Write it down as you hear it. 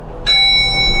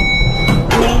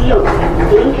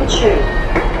Hello,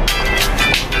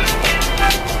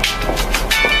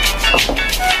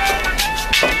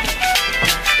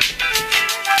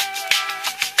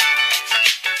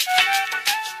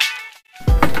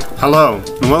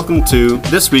 and welcome to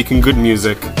This Week in Good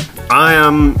Music. I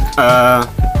am,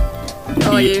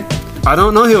 Who are you? I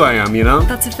don't know who I am, you know?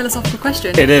 That's a philosophical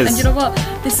question. It is. And you know what?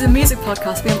 This is a music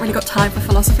podcast. We haven't really got time for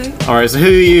philosophy. Alright, so who are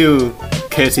you,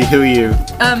 Katie? Who are you?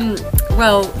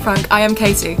 Well, Frank, I am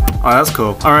Katie. Oh, that's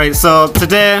cool. Alright, so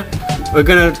today we're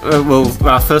gonna,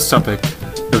 our first topic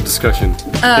of discussion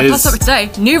is... First topic today,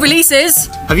 new releases!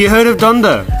 Have you heard of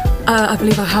Donda? I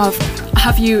believe I have.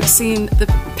 Have you seen the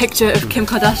picture of Kim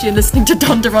Kardashian listening to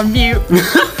Donda on mute?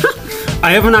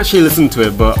 I haven't actually listened to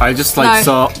it, but I just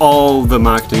saw all the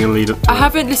marketing and lead up to it. I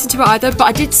haven't listened to it either, but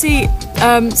I did see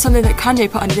something that Kanye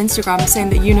put on his Instagram saying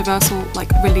that Universal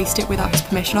released it without his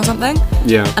permission or something.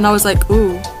 Yeah. And I was like,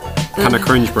 ooh. Kind of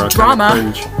cringe, bro. Drama.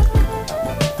 Kinda cringe.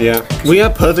 Yeah. We are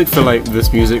perfect for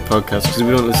this music podcast because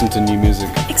we don't listen to new music.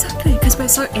 Exactly, because we're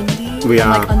so indie. We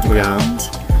are. Underground.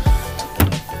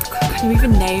 Can you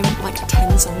even name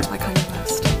 10 songs by Kanye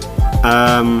West?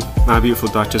 My Beautiful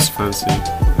Dark Twisted Fantasy.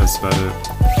 That's about it.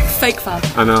 Fake fan.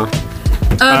 I know.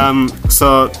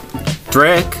 So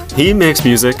Drake, he makes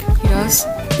music. He does.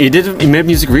 He made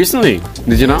music recently.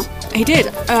 Did you know? He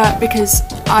did, because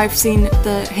I've seen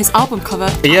his album cover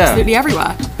absolutely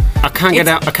everywhere. I can't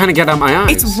get out my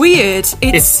eyes. It's weird.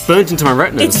 It's burnt into my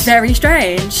retinas. It's very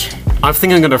strange. I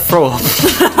think I'm gonna throw up.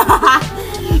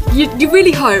 You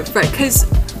really hope, right? Because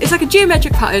it's like a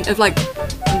geometric pattern of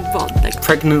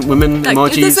pregnant women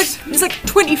emojis. There's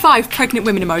 25 pregnant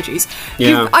women emojis.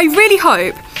 Yeah. I really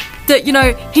hope that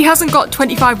he hasn't got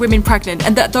 25 women pregnant,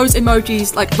 and that those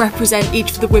emojis represent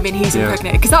each of the women he's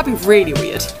impregnated. Because that'd be really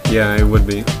weird. Yeah, it would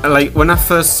be. When I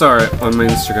first saw it on my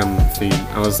Instagram feed,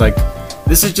 I was like,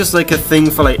 this is just a thing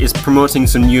for it's promoting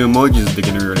some new emojis they're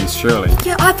gonna release, surely.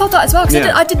 Yeah, I thought that as well. Because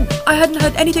I hadn't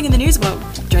heard anything in the news about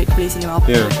Drake releasing a new album.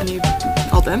 Yeah. A new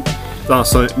album. Oh,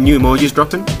 so new emojis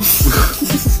dropping?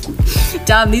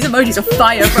 Damn, these emojis are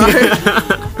fire,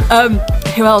 bro.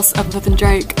 Who else other than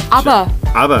Drake? ABBA.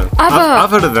 ABBA. I've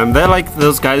heard of them. They're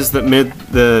those guys that made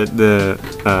the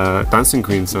Dancing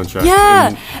Queen soundtrack.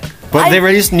 Yeah. But they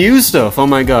released new stuff. Oh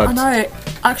my god. I know.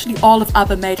 Actually, all of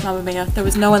ABBA made Mamma Mia. There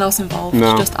was no one else involved.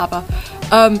 No. Just ABBA.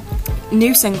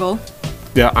 New single.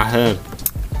 Yeah, I heard.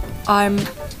 I'm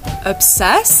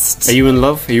obsessed. Are you in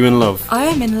love? Are you in love? I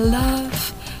am in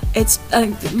love. It's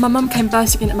my mum came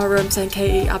bursting into my room saying,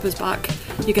 "Katie, ABBA's back.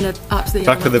 You're gonna absolutely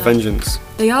back with a them." vengeance."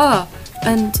 They are,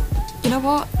 and you know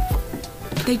what?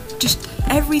 They just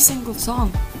every single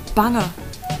song, banger.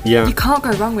 Yeah. You can't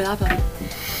go wrong with ABBA.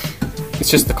 It's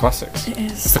just the classics. It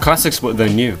is. It's the classics, but they're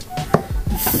new.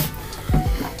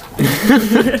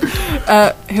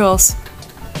 Who else?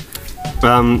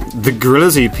 The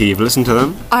Gorillaz EP. Have you listened to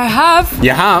them? I have.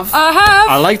 You have? I have.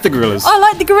 I like the Gorillaz. I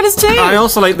like the Gorillaz too. I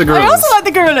also like the Gorillaz. I also like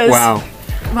the Gorillaz. Wow.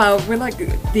 Well, we're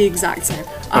the exact same.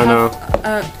 I know.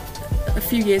 A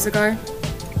few years ago.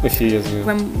 A few years ago.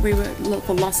 When we were one of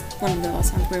the last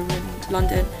times we were in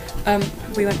London,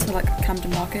 we went to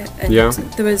Camden Market, and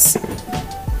there was.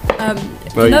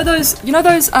 You know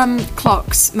those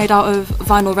clocks made out of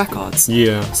vinyl records?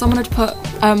 Yeah. Someone had put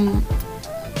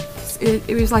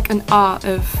it was an art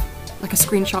of a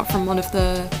screenshot from one of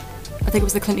the, I think it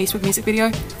was the Clint Eastwood music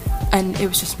video, and it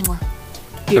was just beautiful.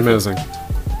 Amazing. So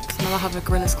now I have a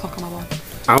Gorillaz clock on my wall.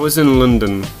 I was in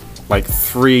London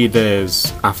 3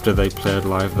 days after they played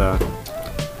live there.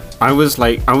 I was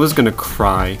gonna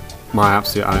cry my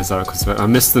absolute eyes out because I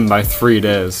missed them by 3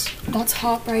 days. That's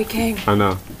heartbreaking. I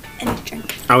know.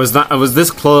 Drink. I was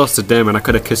this close to Damon. I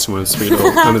could have kissed him on his sweet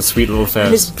little face.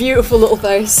 And his beautiful little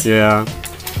face. Yeah.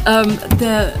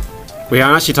 We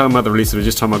aren't actually talking about the release. We're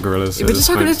just talking about Gorillaz. We're just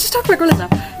talking about Gorillaz now.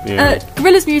 Yeah.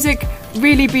 Gorillaz music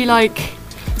really be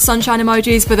sunshine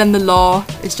emojis, but then the law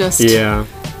is just the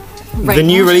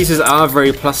new releases are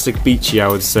very plastic beachy. I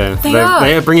would say they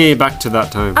are bringing you back to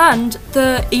that time. And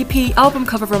the EP album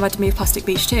cover reminded me of Plastic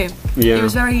Beach too. Yeah. It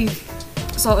was very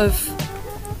sort of.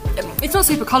 It's not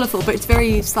super colourful, but it's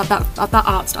very that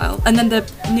art style. And then the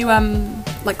new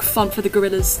font for the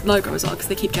Gorillaz logo as well, because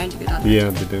they keep changing it. Yeah,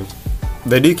 they do.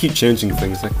 They do keep changing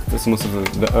things.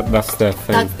 That's their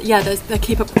thing. They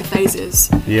keep up with the phases.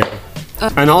 Yeah.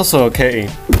 And also, Katie,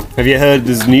 have you heard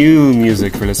there's new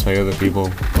music released by other people,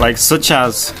 such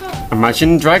as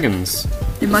Imagine Dragons?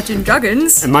 Imagine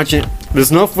Dragons.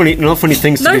 There's no funny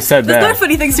things to be said there. There's no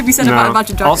funny things to be said about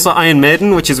Imagine Dragons. Also, Iron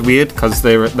Maiden, which is weird because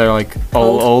they're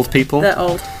old people. They're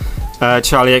old.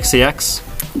 Charlie XCX.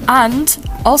 And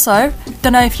also,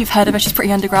 don't know if you've heard of her. She's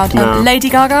pretty underground. No. Lady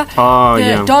Gaga. Oh the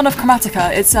yeah. Dawn of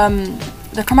Chromatica. It's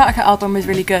the Chromatica album was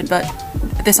really good, but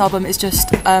this album is just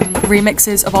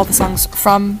remixes of all the songs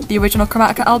from the original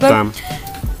Chromatica album. Damn.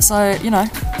 So, you know.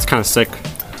 It's kind of sick.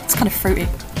 It's kind of fruity.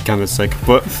 Kind of sick.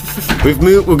 But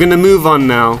we're going to move on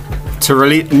now to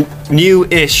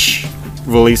new-ish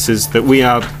releases that we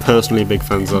are personally big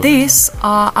fans of. These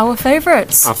are our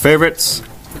favourites. Our favourites.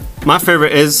 My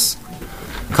favourite is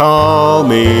Call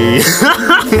Me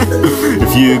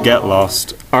If You Get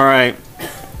Lost. Alright,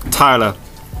 Tyler.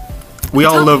 We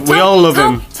all love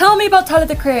him. Tell me about Tyler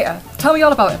the Creator. Tell me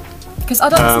all about him. Because I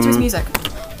don't listen to his music.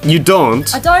 You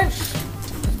don't? I don't.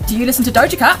 Do you listen to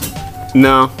Doja Cat?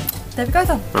 No. There we go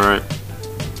then. Alright.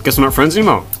 Guess we're not friends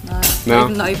anymore. No.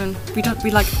 Not even.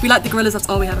 We like the Gorillas, that's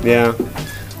all we have. Yeah.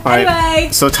 Alright.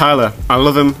 Anyway. So Tyler, I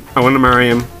love him. I want to marry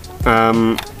him.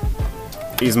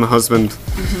 He's my husband.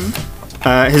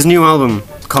 Mm-hmm. His new album,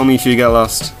 Call Me If You Get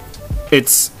Lost.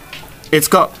 It's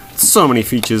got so many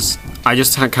features. I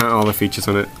just can't count all the features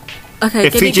on it. Okay,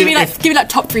 give me like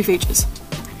top 3 features.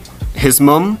 His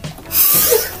mum.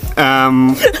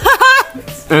 And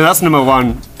that's number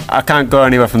 1. I can't go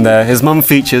anywhere from there. His mum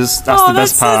features. That's the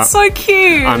best part. That's so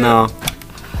cute. I know.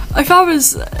 If I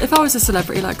was a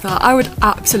celebrity like that, I would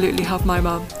absolutely have my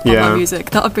mum on my music.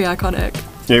 That would be iconic.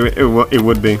 It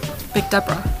would be. Big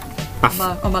Deborah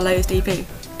on my latest EP.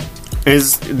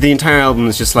 The entire album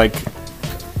is just like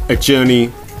a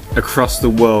journey across the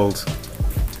world,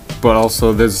 but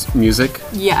also there's music.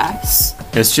 Yes.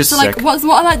 It's just so like sick. What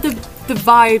are like the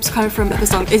vibes kind of from the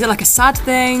song? Is it like a sad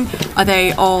thing? Are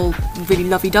they all really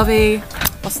lovey-dovey?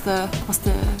 What's the?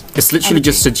 It's literally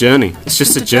just a journey. It's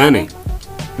just a journey.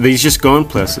 He's just going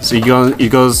places. He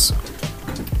goes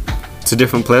to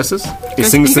different places. He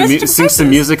sings the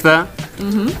music there.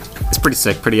 Mm-hmm. It's pretty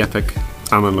sick, pretty epic.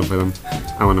 I'm in love with him.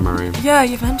 I want to marry him. Yeah,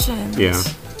 you've mentioned. Yeah.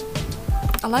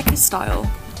 I like his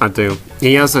style. I do.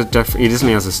 He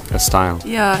definitely has a style.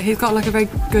 Yeah, he's got like a very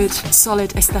good,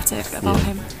 solid aesthetic about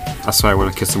him. That's why I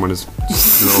want to kiss him on his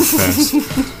little face.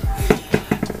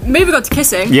 Moving on to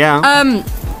kissing. Yeah.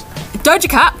 Doja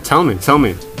Cat. Tell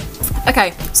me.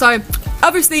 Okay, so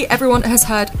obviously everyone has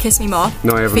heard "Kiss Me More."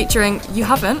 No, I haven't. Featuring, you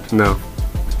haven't? No.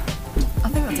 I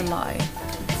think that's a lie.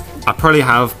 I probably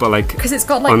have, but like because it's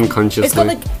got like unconsciously. It's got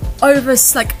like over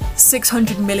like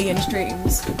 600 million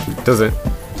streams. Does it?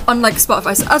 On like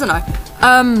Spotify, so I don't know.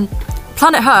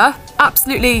 Planet Her,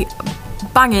 absolutely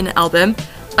banging album.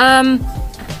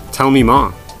 Tell me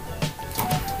more.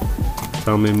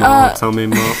 Tell me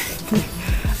more.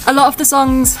 A lot of the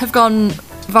songs have gone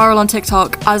viral on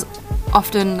TikTok, as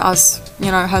often as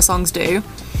her songs do.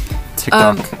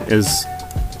 TikTok is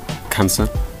cancer.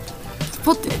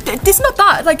 Well, it's not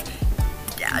that like.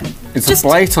 It's just a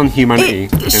blight on humanity.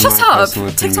 Shut up!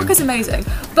 TikTok is amazing,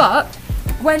 but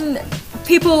when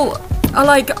people are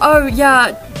like, oh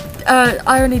yeah,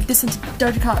 I only listen to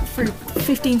Doja Cat through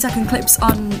 15-second clips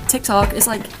on TikTok, it's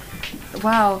like,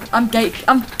 wow, I'm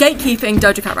gatekeeping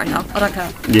Doja Cat right now. I don't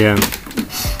care. Yeah,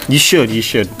 you should.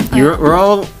 We're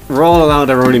all allowed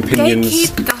our own opinions.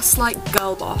 Gatekeep, gaslight,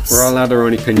 girl boss. We're all allowed our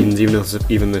own opinions,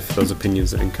 even if those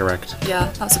opinions are incorrect.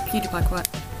 Yeah, that's a PewDiePie quote.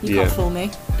 You can't fool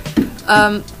me.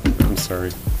 I'm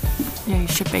sorry. Yeah, you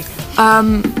should be.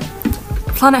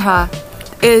 Planet Her.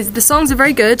 The songs are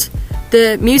very good.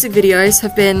 The music videos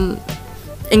have been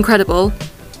incredible.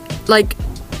 Like,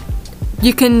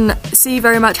 you can see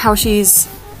very much how she's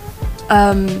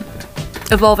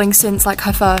evolving since like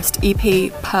her first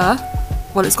EP, Purr.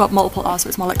 Well, it's got multiple R's, so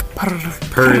it's more like purr.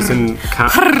 Purr is in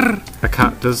cat. Purr. A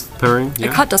cat does purring. Yeah.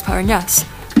 A cat does purring, yes.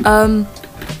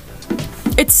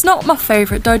 It's not my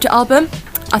favourite Doja album.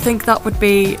 I think that would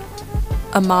be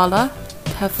Amala,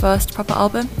 her first proper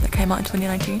album that came out in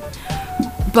 2019.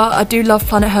 But I do love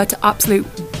Planet Her to absolute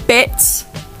bits.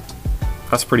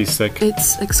 That's pretty sick.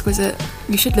 It's exquisite.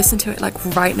 You should listen to it like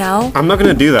right now. I'm not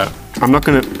gonna do that.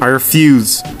 I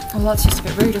refuse. Well, that's just a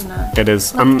bit rude, isn't it? It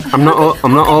is. Like, I'm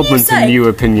not open to new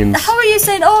opinions. How are you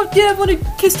saying, oh yeah, I want to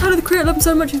kiss Tyler the Creator, I love him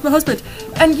so much, he's my husband,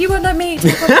 and you won't let me?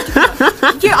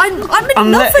 Yeah, I'm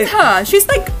in love with her. She's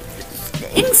like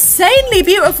insanely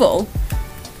beautiful,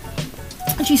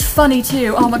 and she's funny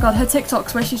too. Oh my god, her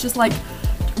TikToks where she's just like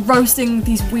roasting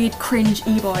these weird cringe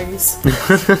e-boys.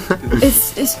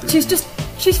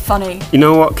 She's funny. You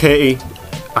know what, Katie?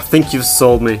 I think you've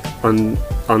sold me on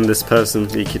this person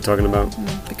that you keep talking about.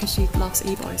 Because she loves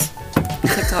e-boys.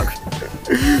 TikTok.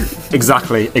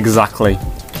 Exactly.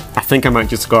 I think I might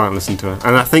just go out and listen to her.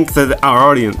 And I think that our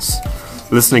audience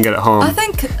listening at home. I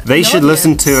think they should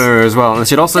listen to her as well. And they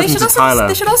should also listen to Tyler.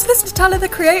 They should also listen to Tyler, the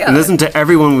creator. And listen to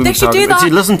everyone we've been talking about. They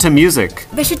should listen to music.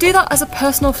 They should do that as a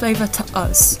personal favour to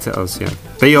us. To us, yeah.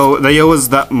 They owe us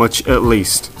that much at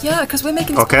least. Yeah, because we're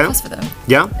making this podcast for them.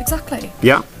 Yeah. Exactly.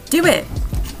 Yeah. Do it.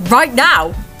 Right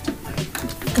now.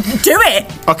 Do it!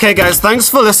 Okay, guys, thanks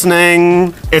for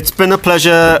listening. It's been a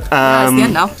pleasure. It's the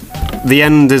end now. The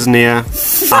end is near.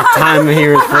 Our time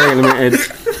here is very limited.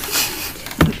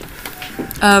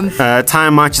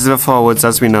 Time marches ever forwards,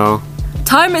 as we know.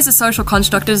 Time is a social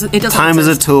construct. It doesn't Time exist.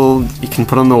 is a tool you can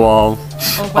put on the wall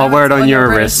or wear it on your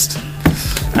wrist.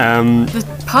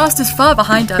 The past is far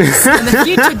behind us, and the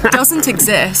future doesn't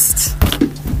exist.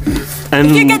 And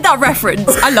if you get that reference,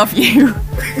 I love you.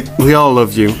 We all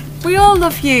love you. We all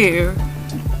love you.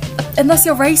 Unless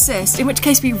you're racist, in which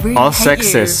case we really or hate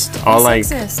sexist, you. or like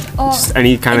sexist, or just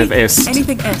any kind of ist.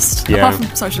 Anything ist, yeah. apart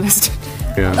from socialist.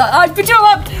 Yeah. But you know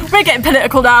what? We're getting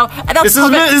political now. And that's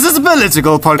is this a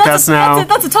political podcast now?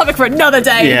 That's a topic for another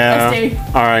day.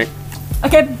 Yeah. All right.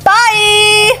 Okay,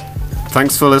 bye!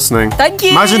 Thanks for listening. Thank you!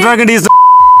 Imagine Dragon D's.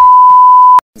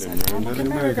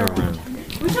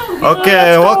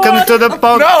 Okay, welcome to the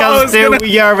podcast. Here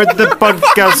we are at the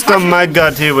podcast. Oh my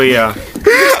god, here we are.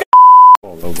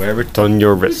 Wear it on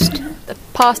your wrist. The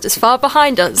past is far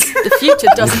behind us. The future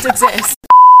doesn't exist.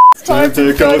 Time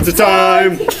to go to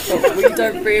time. But we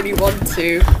don't really want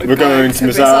to. We're going to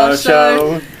miss our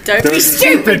show. Don't be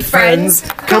stupid, friends.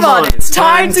 Come on, it's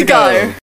time to go.